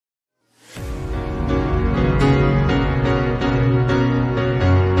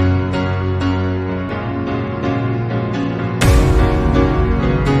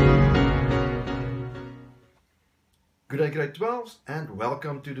grade 12 and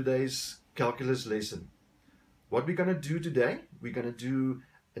welcome to today's calculus lesson. What we're going to do today, we're going to do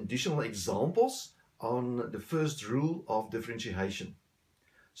additional examples on the first rule of differentiation.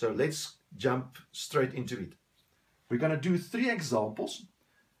 So let's jump straight into it. We're going to do 3 examples.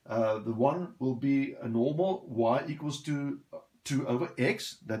 The one will be a normal y equals to 2 over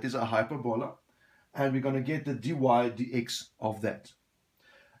x, that is a hyperbola, and we're going to get the dy dx of that.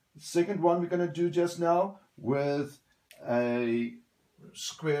 The second one we're going to do just now with a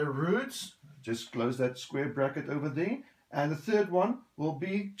square root, just close that square bracket over there, and the third one will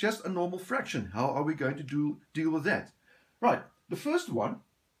be just a normal fraction. How are we going to deal with that? Right, the first one,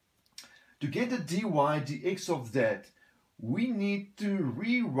 to get the dy dx of that, we need to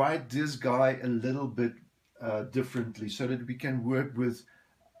rewrite this guy a little bit differently so that we can work with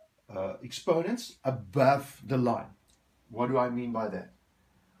exponents above the line. What do I mean by that?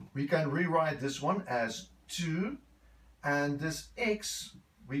 We can rewrite this one as 2, and this x,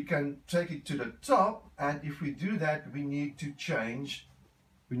 we can take it to the top, and if we do that, we need to change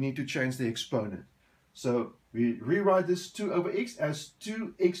the exponent. So we rewrite this 2 over x as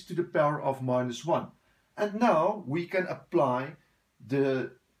 2x to the power of minus 1. And now we can apply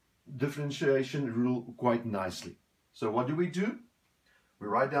the differentiation rule quite nicely. So what do? We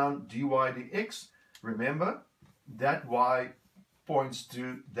write down dy dx. Remember, that y points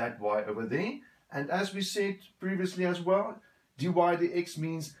to that y over there. And as we said previously as well, dy dx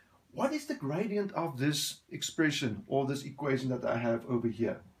means what is the gradient of this expression or this equation that I have over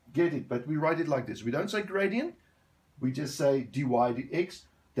here. Get it? But we write it like this. We don't say gradient. We just say dy dx.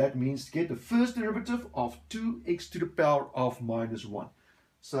 That means get the first derivative of 2x to the power of minus 1.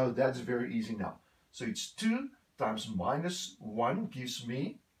 So that's very easy now. So it's 2 times minus 1 gives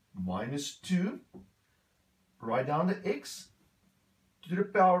me minus 2. Write down the x to the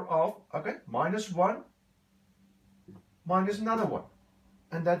power of, minus 1 minus another 1.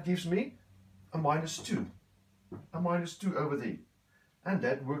 And that gives me a minus 2. A minus 2 over there. And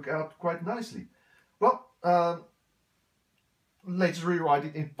that worked out quite nicely. Well, let's rewrite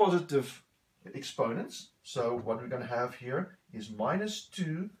it in positive exponents. So what we're going to have here is minus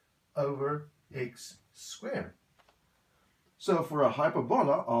 2 over x squared. So for a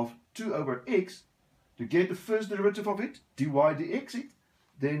hyperbola of 2 over x, to get the first derivative of it, dy dx,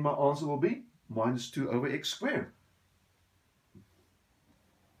 then my answer will be minus 2 over x squared.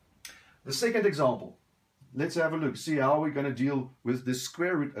 The second example, let's have a look, see how we're going to deal with the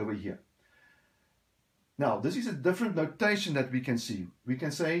square root over here. Now, this is a different notation that we can see. We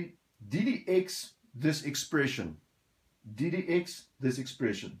can say d dx this expression, d dx this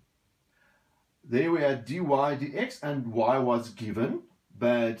expression. There we had dy dx and y was given.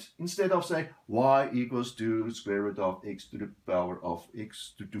 But instead of saying y equals to square root of x to the power of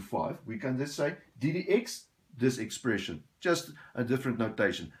x to 5, we can just say d dx this expression, just a different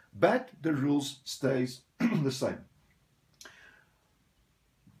notation. But the rules stays the same.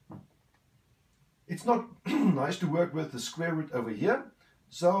 It's not nice to work with the square root over here,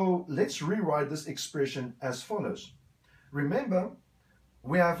 so let's rewrite this expression as follows. Remember,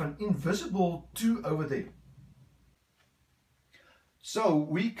 we have an invisible 2 over there. So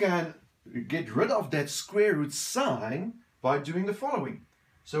we can get rid of that square root sign by doing the following.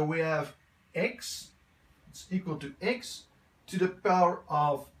 So we have x is equal to x to the power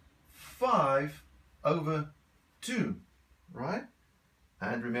of 5 over 2, right?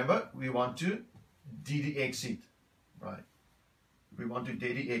 And remember, we want to ddx it, right? We want to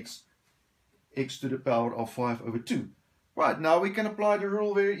ddx x to the power of 5 over 2. Right, now we can apply the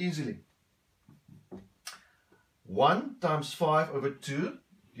rule very easily. 1 times 5 over 2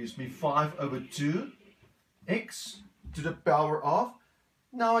 gives me 5 over 2 x to the power of,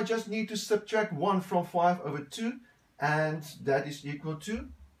 now I just need to subtract 1 from 5 over 2, and that is equal to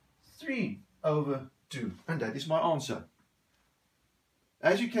 3 over 2, and that is my answer.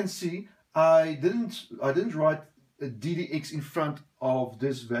 As you can see, I didn't write a ddx in front of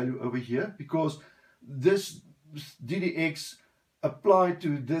this value over here because this ddx apply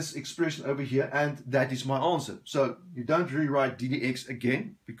to this expression over here, and that is my answer. So you don't rewrite ddx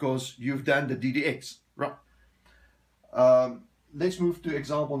again because you've done the ddx, right? Let's move to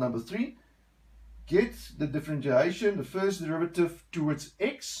example number 3. Get the differentiation, the first derivative towards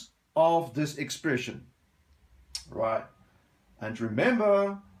x of this expression, right? And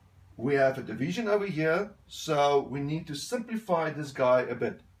remember, we have a division over here, so we need to simplify this guy a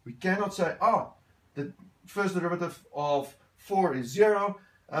bit. We cannot say, the first derivative of 4 is 0,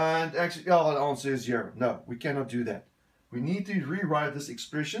 and actually, the answer is 0. No, we cannot do that. We need to rewrite this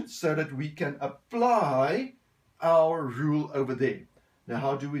expression so that we can apply our rule over there. Now,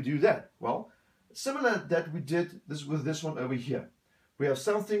 how do we do that? Well, Similar that we did this with this one over here. We have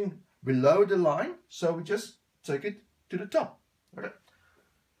something below the line, so we just take it to the top. Okay.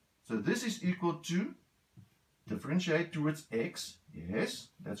 So this is equal to differentiate towards x. Yes,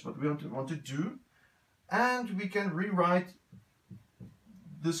 that's what we want to do. And we can rewrite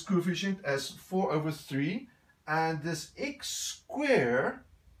this coefficient as 4 over 3. And this x squared,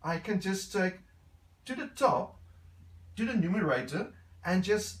 I can just take to the top, to the numerator, and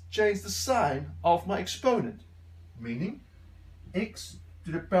just change the sign of my exponent. Meaning x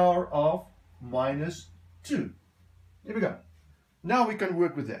to the power of minus 2. Here we go. Now we can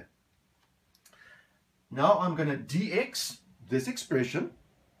work with that. Now I'm going to dx this expression.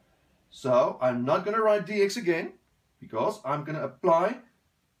 So I'm not going to write dx again, because I'm going to apply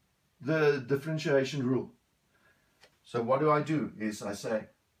the differentiation rule. So what do? Is I say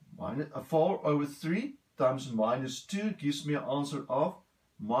 4 over 3 times minus 2 gives me an answer of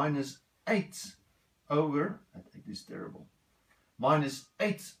minus 8 over, I think this is terrible, minus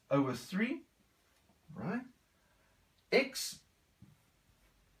 8 over 3, right, x.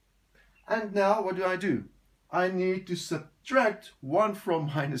 And now what do? I need to subtract 1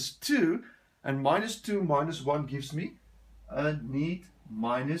 from minus 2, and minus 2 minus 1 gives me a neat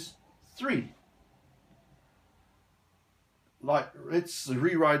minus 3. Let's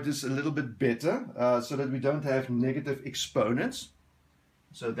rewrite this a little bit better so that we don't have negative exponents.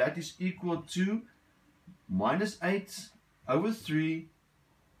 So that is equal to minus 8 over 3.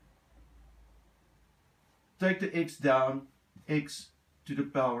 Take the x down, x to the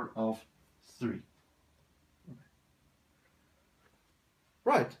power of 3.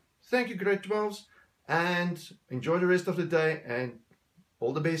 Right, thank you grade 12s, and enjoy the rest of the day, and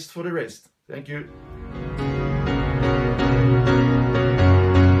all the best for the rest. Thank you.